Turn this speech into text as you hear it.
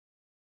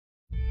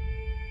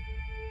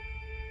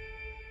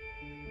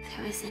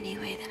there was any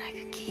way that I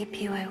could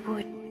keep you, I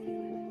would.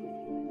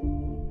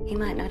 You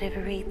might not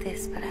ever read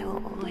this, but I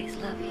will always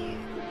love you.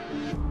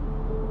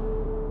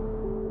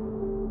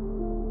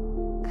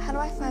 How do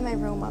I find my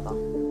real mother?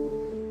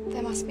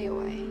 There must be a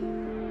way.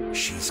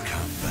 She's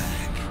come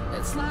back.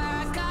 It's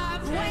like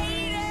I've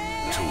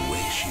waited to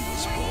where she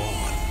was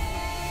born,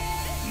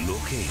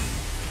 looking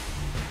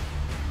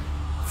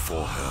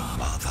for her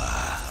mother.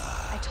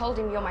 I told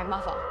him you're my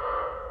mother.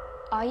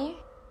 Are you?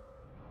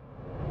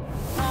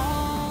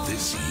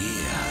 This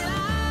year,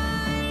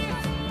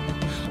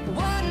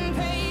 one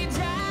page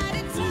at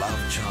a time.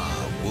 Love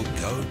Child will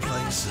go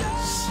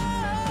places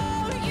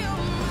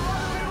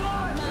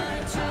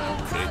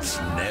it's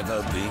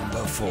never been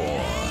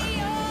before.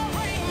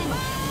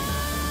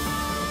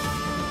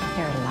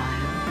 You're a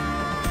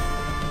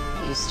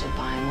liar. You stood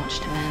by and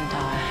watched a man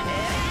die.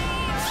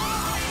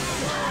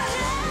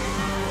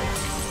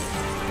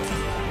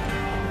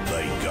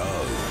 They go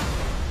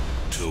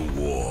to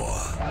war.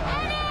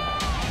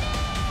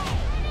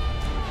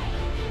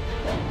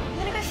 I'm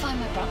gonna go find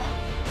my brother.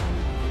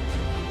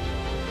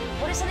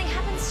 What if something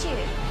happens to you?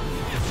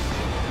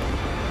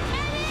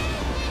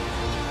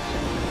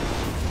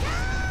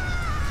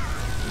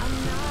 I'm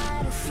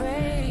not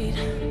afraid.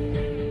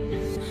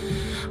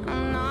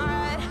 I'm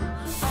not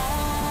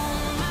all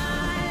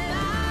my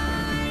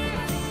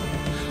life.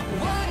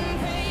 One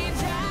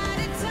page at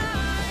a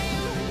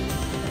time.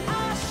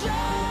 I'll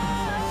show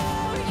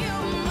you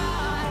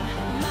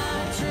my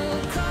true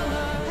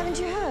color. Haven't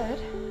you heard?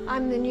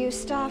 I'm the new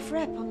staff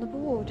rep on the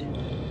board.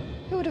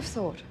 Who would have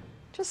thought?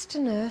 Just a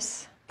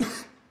nurse.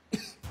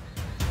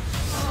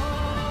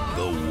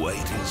 The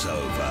wait is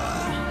over.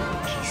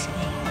 Kiss me.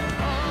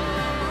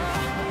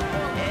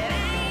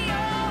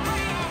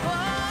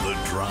 The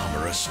drama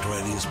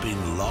Australia's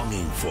been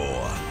longing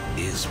for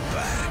is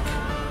back.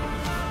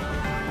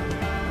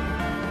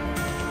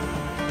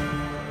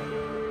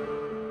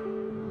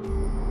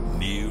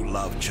 New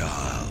Love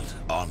Child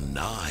on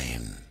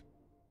 9.